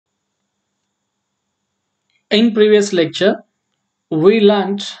In previous lecture, we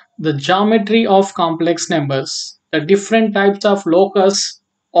learned the geometry of complex numbers, the different types of locus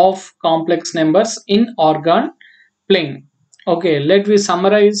of complex numbers in argand plane. Okay, let me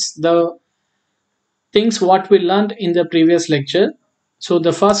summarize the things what we learned in the previous lecture. So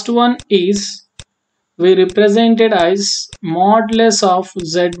the first one is we represented as modulus of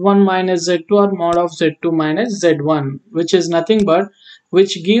z1 minus z2 or mod of z2 minus z1, which is nothing but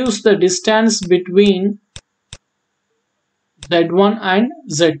which gives the distance between z1 and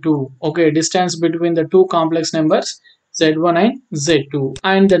z2. Okay, distance between the two complex numbers z1 and z2.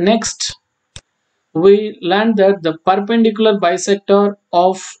 And the next we learned that the perpendicular bisector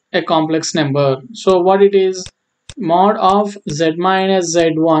of a complex number. So what it is, mod of z minus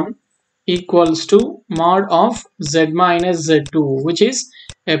z1 equals to mod of z minus z2, which is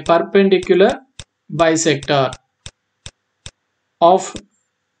a perpendicular bisector of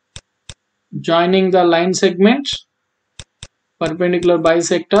joining the line segment, perpendicular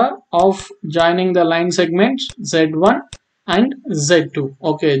bisector of joining the line segments z1 and z2.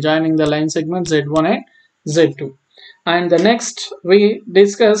 Okay, joining the line segment z1 and z2. And the next we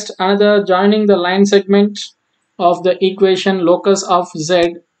discussed another joining the line segment of the equation locus of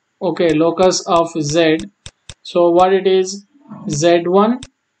z. Okay, locus of z. So what it is, z1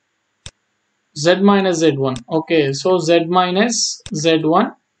 z minus z1. Okay, so z minus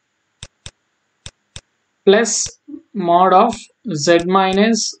z1 plus mod of z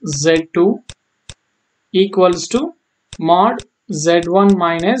minus z2 equals to mod z1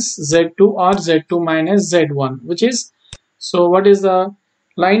 minus z2 or z2 minus z1, which is, so what is the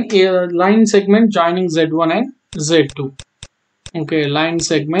line segment joining z1 and z2. Okay, line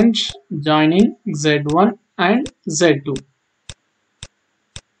segment joining z1 and z2,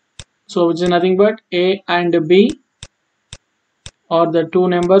 so which is nothing but a and b or the two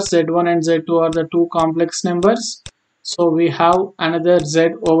numbers z1 and z2 are the two complex numbers. So we have another z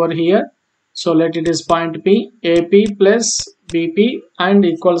over here, so let it is point p, ap plus bp and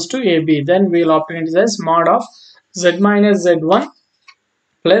equals to ab. Then we will obtain it as mod of z minus z1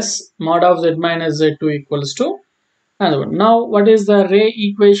 plus mod of z minus z2 equals to another one. Now what is the ray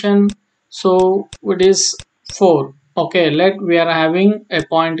equation? So it is 4. Okay, we are having a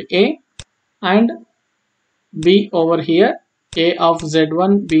point a and b over here, a of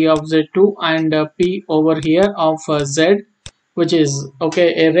z1, b of z2 and p over here of z, which is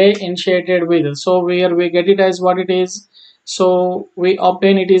okay a ray initiated with. So here we get it as what it is, so we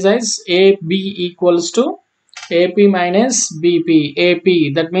obtain it is as ab equals to ap minus bp.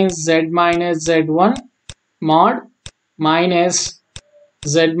 Ap, that means z minus z1 mod minus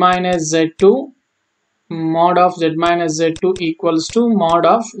z minus z2 mod of z minus z2 equals to mod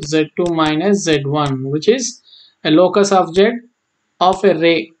of z2 minus z1, which is a locus of z of a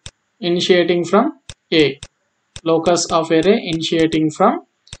ray initiating from a, locus of a ray initiating from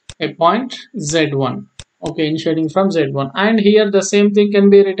a point z1. Okay, initiating from z1. And here the same thing can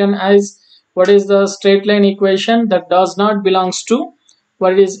be written as what is the straight line equation that does not belongs to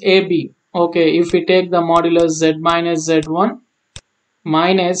what is ab. Okay, if we take the modulus z minus z1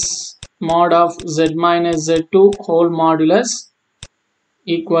 minus mod of z minus z2 whole modulus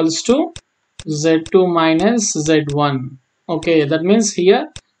equals to z2 minus z1. Okay, that means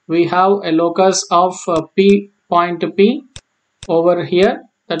here we have a locus of point p over here,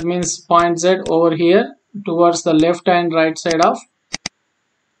 that means point z over here towards the left and right side of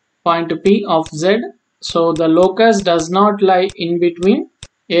point p of z. So the locus does not lie in between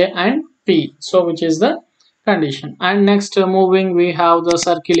a and p, so which is the condition. And next moving we have the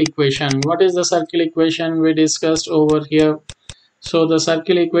circle equation. What is the circle equation we discussed over here? So the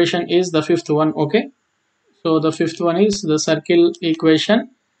circle equation is the fifth one. Okay, so the fifth one is the circle equation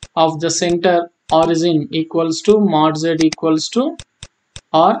of the center origin equals to mod z equals to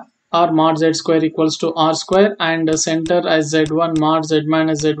r, or mod z square equals to r square, and the center as z1 mod z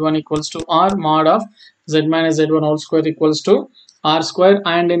minus z1 equals to r mod of z minus z1 whole square equals to r square,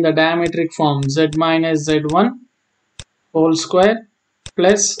 and in the diametric form z minus z1 whole square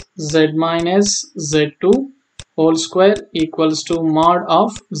plus z minus z2 whole square equals to mod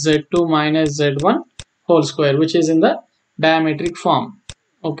of z2 minus z1 whole square, which is in the diametric form.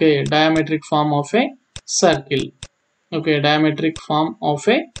 Okay, diametric form of a circle. Okay, diametric form of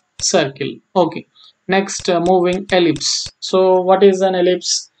a circle. Okay, next moving ellipse. So what is an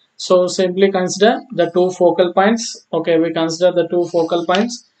ellipse? So simply consider the two focal points. Okay, we consider the two focal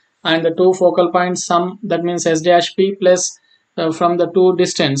points, and the two focal points sum, that means s dash p plus from the two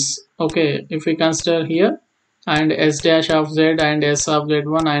distance. Okay, if we consider here and s dash of z and s of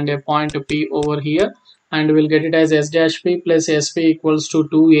z1 and a point p over here, and we'll get it as s dash p plus sp equals to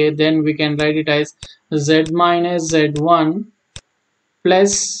 2a. Then we can write it as z minus z1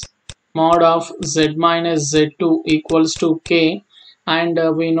 plus mod of z minus z2 equals to k. And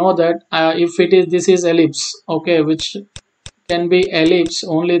we know that if it is, this is ellipse, okay, which can be ellipse,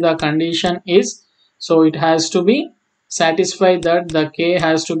 only the condition is, so it has to be satisfied that the k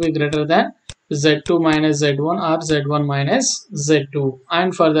has to be greater than z2 minus z1 or z1 minus z2.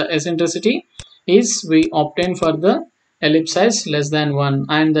 And for the eccentricity is, we obtain for the ellipse size less than 1.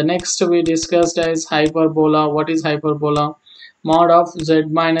 And the next we discussed is hyperbola. What is hyperbola? Mod of z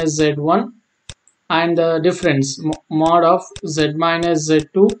minus z1 and the difference mod of z minus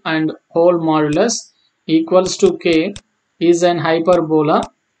z2 and whole modulus equals to k is an hyperbola,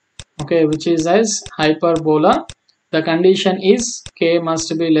 okay, which is as hyperbola. The condition is k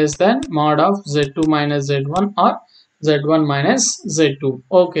must be less than mod of z2 minus z1 or z1 minus z2.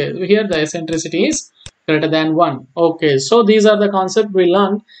 Okay, here the eccentricity is greater than 1. Okay, so these are the concepts we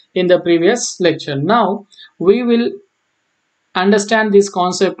learned in the previous lecture. Now we will understand this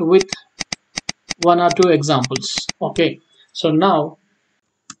concept with one or two examples. Okay, so now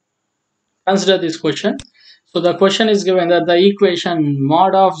consider this question. So the question is given that the equation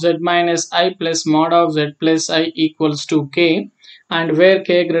mod of z minus I plus mod of z plus I equals to k, and where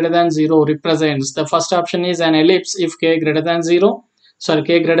k greater than 0 represents, the first option is an ellipse if k greater than 0, sorry,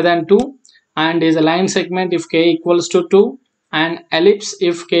 k greater than 2, and is a line segment if k equals to 2, and ellipse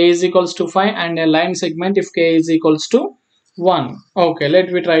if k is equals to 5, and a line segment if k is equals to 1. Okay,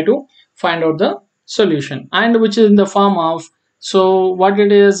 let me try to find out the solution, and which is in the form of, so what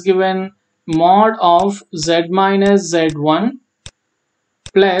it is given, mod of z minus z1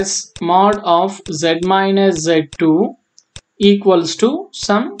 plus mod of z minus z2 equals to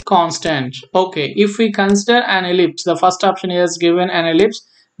some constant. Okay, if we consider an ellipse, the first option is given an ellipse,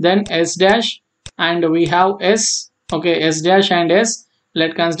 then s dash, and we have s, okay, s dash and s.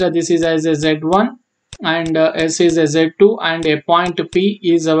 Let's consider this is as a z1 and s is a z2, and a point p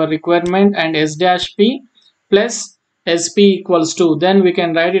is our requirement, and s dash p plus sp equals to, then we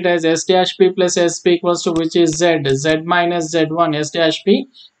can write it as s dash p plus sp equals to, which is z minus z1 s dash p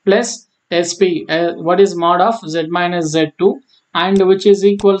plus sp, what is mod of z minus z2, and which is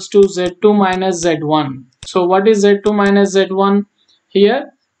equals to z2 minus z1. So what is z2 minus z1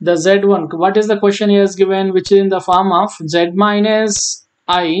 here? The z1, what is the question here is given, which is in the form of z minus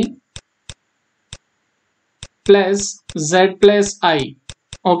I plus z plus I,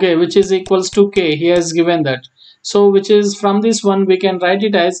 okay, which is equals to k. He has given that. So which is, from this one we can write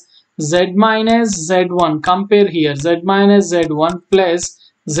it as z minus z1, compare here, z minus z1 plus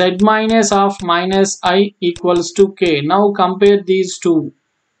z minus of minus I equals to k. Now compare these two.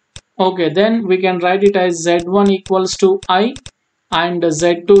 Okay, then we can write it as z1 equals to I and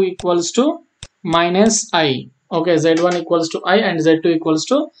z2 equals to minus I. Okay, z1 equals to I and z2 equals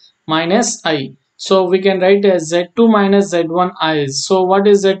to minus I. So we can write as z2 minus z1 I. So what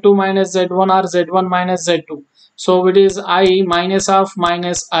is z2 minus z1 or z1 minus z2? So it is I minus of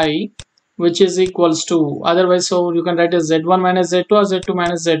minus I, which is equals to, otherwise, so you can write as z1 minus z2 or z2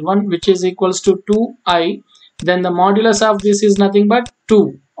 minus z1, which is equals to 2I. Then the modulus of this is nothing but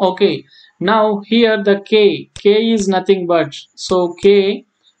 2. Okay, now here the k is nothing but, so k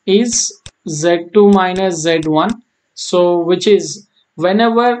is z2 minus z1. So which is,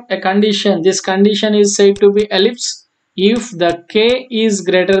 whenever a condition, this condition is said to be ellipse if the k is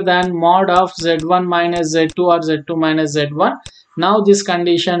greater than mod of z1 minus z2 or z2 minus z1. Now this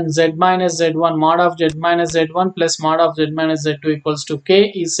condition z minus z1 mod of z minus z1 plus mod of z minus z2 equals to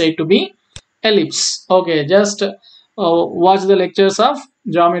k is said to be ellipse. Okay, just watch the lectures of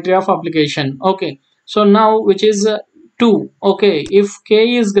geometry of application. Okay, so now which is 2. Okay, if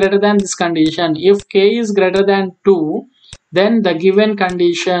k is greater than this condition, if k is greater than 2, then the given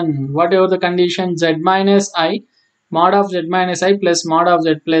condition, whatever the condition, z minus I mod of z minus I plus mod of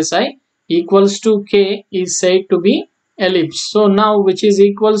z plus I equals to k is said to be ellipse. So now which is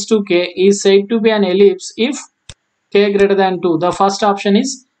equals to k is said to be an ellipse if k greater than 2. The first option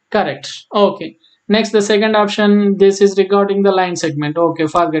is correct. Okay, next the second option, this is regarding the line segment. Okay,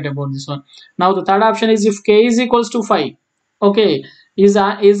 forget about this one. Now the third option is if k is equals to 5, okay, is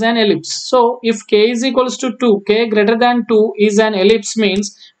an ellipse. So if k is equals to 2, k greater than 2 is an ellipse,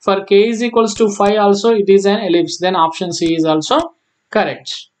 means for k is equals to 5 also it is an ellipse, then option C is also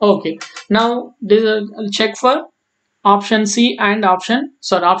correct. Okay, now this check for option C and option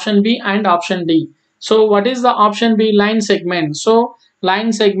B and option D. So what is the option B? Line segment. So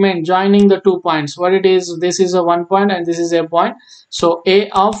line segment joining the 2 points, what it is, this is a 1 point and this is a point. So A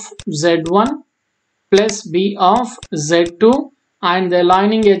of z1 plus B of z2 and the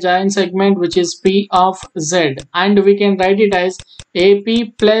lining a joint segment which is P of Z, and we can write it as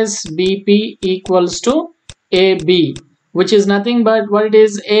AP plus BP equals to AB, which is nothing but what it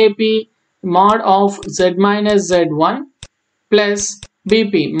is, AP mod of Z minus Z1 plus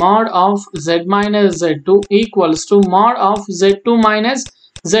BP mod of Z minus Z2 equals to mod of Z2 minus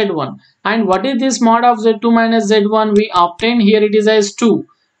Z1. And what is this mod of Z2 minus Z1? We obtain here it is as 2,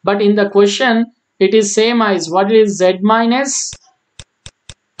 but in the question it is same as what is Z minus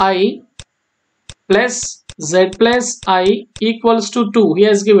I plus Z plus I equals to 2 he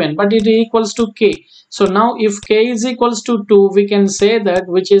has given, but it equals to K. So now if K is equals to 2, we can say that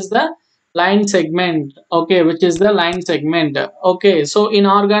which is the line segment, okay, which is the line segment. Okay, so in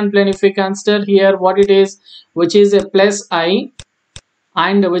argand plane, if we consider here what it is, which is a plus I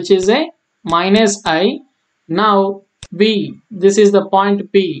and which is a minus I. Now B, this is the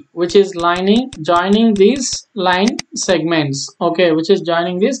point P, which is joining these line segments, okay, which is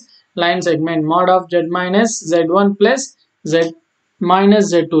joining this line segment, mod of Z minus Z1 plus Z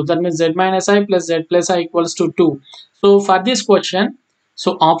minus Z2, that means Z minus I plus Z plus I equals to 2. So for this question,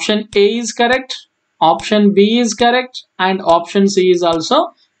 so option A is correct, option B is correct, and option C is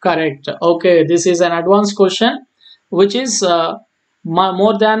also correct. Okay, this is an advanced question which is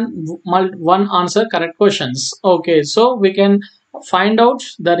more than one answer correct questions. Okay, so we can find out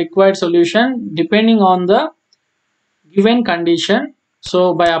the required solution depending on the given condition.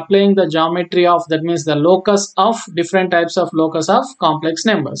 So by applying the geometry of, that means the locus of different types of locus of complex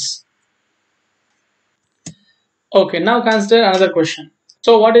numbers. Okay, now consider another question.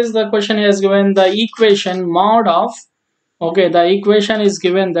 So what is the question? He has given the equation mod of, okay, the equation is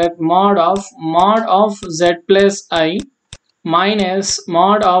given that mod of Z plus I minus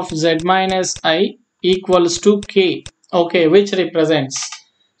mod of Z minus I equals to K, okay, which represents,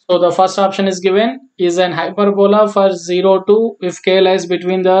 so the first option is given is an hyperbola for 0 to, if K lies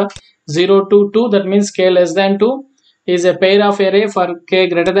between the 0 to 2, that means K less than 2, is a pair of array for K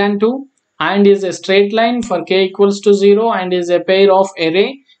greater than 2, and is a straight line for K equals to 0, and is a pair of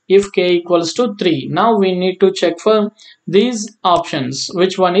array if K equals to 3. Now we need to check for these options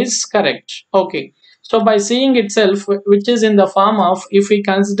which one is correct. Okay, so by seeing itself, which is in the form of, if we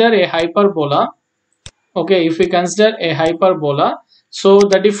consider a hyperbola, okay, if we consider a hyperbola, so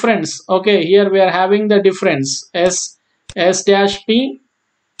the difference, okay, here we are having the difference s dash p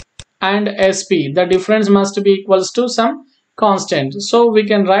and sp, the difference must be equals to some constant. So we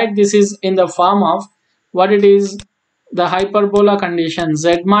can write this is in the form of what it is, the hyperbola condition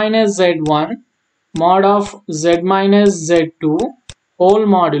z minus z1 mod of z minus z2 whole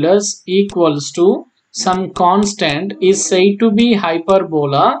modulus equals to some constant is said to be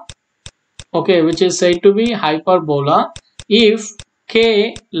hyperbola, okay, which is said to be hyperbola if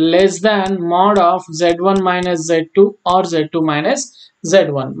K less than mod of Z1 minus Z2 or Z2 minus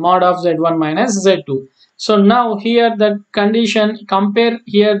Z1, mod of Z1 minus Z2. So now here the condition, compare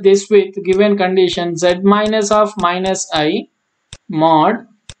here this with given condition Z minus of minus I mod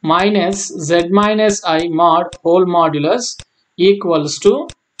minus Z minus I mod whole modulus equals to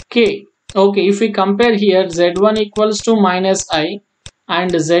K. Okay, if we compare here Z1 equals to minus I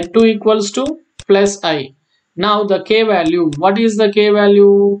and Z2 equals to plus I. Now the K value, what is the K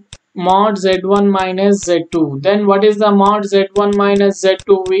value? Mod Z1 minus Z2. Then what is the mod Z1 minus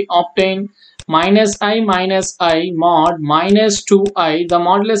Z2? We obtain minus I mod minus 2I. The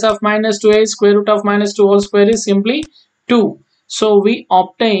modulus of minus 2I, square root of minus 2 whole square is simply 2. So we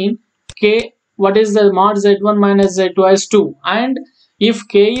obtain K, what is the mod Z1 minus Z2 as 2, and if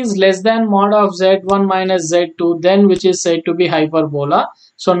K is less than mod of Z1 minus Z2, then which is said to be hyperbola.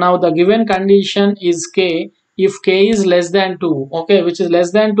 So now the given condition is K, if K is less than 2, okay, which is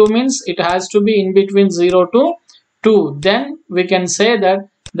less than 2 means it has to be in between 0 to 2, then we can say that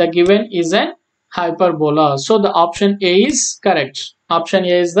the given is an hyperbola. So the option A is correct. Option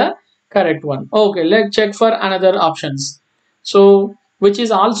A is the correct one. Okay, let's check for another options. So which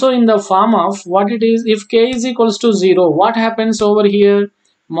is also in the form of what it is, if K is equals to 0, what happens over here?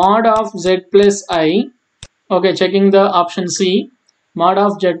 Mod of Z plus I, okay, checking the option C, mod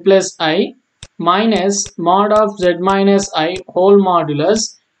of Z plus I minus mod of Z minus I whole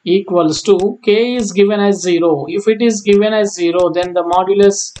modulus equals to, K is given as 0. If it is given as 0, then the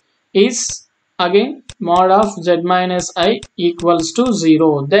modulus is again mod of Z minus I equals to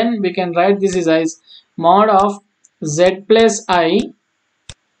 0. Then we can write this is as mod of Z plus I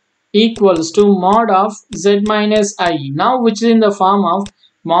equals to mod of Z minus I. Now which is in the form of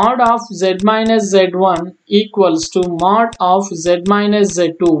mod of Z minus Z1 equals to mod of Z minus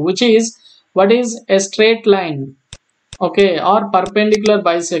Z2, which is what is a straight line, okay, or perpendicular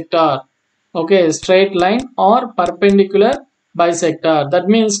bisector, okay, straight line or perpendicular bisector. That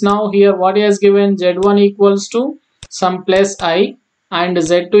means now here what he has given, z1 equals to some plus I and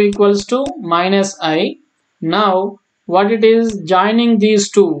z2 equals to minus I. Now what it is, joining these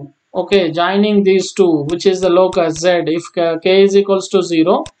two, okay, joining these two, which is the locus z, if k is equals to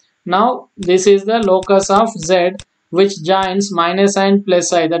 0, now this is the locus of z which joins minus I and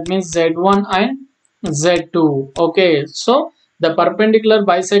plus I, that means z1 and z2. Okay, so the perpendicular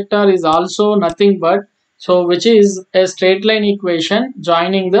bisector is also nothing but, so which is a straight line equation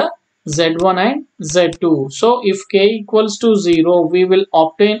joining the z1 and z2. So if k equals to 0, we will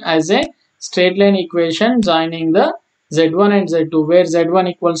obtain as a straight line equation joining the z1 and z2, where z1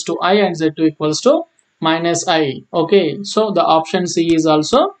 equals to I and z2 equals to minus I. Okay, so the option C is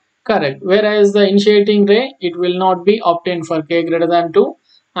also correct. Whereas the initiating ray, it will not be obtained for k greater than 2,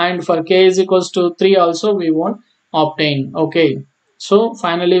 and for k is equals to 3 also we won't obtain. Okay, so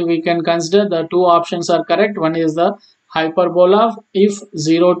finally we can consider the two options are correct. One is the hyperbola if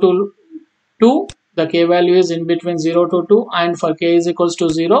 0 to 2, the k value is in between 0 to 2, and for k is equals to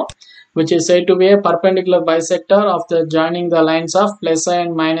 0, which is said to be a perpendicular bisector of the joining the lines of plus I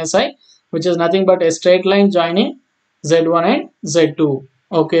and minus I, which is nothing but a straight line joining z1 and z2.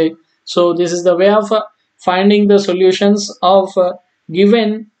 Okay, so this is the way of finding the solutions of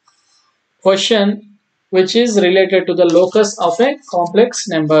given question which is related to the locus of a complex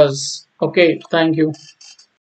numbers. Okay, thank you.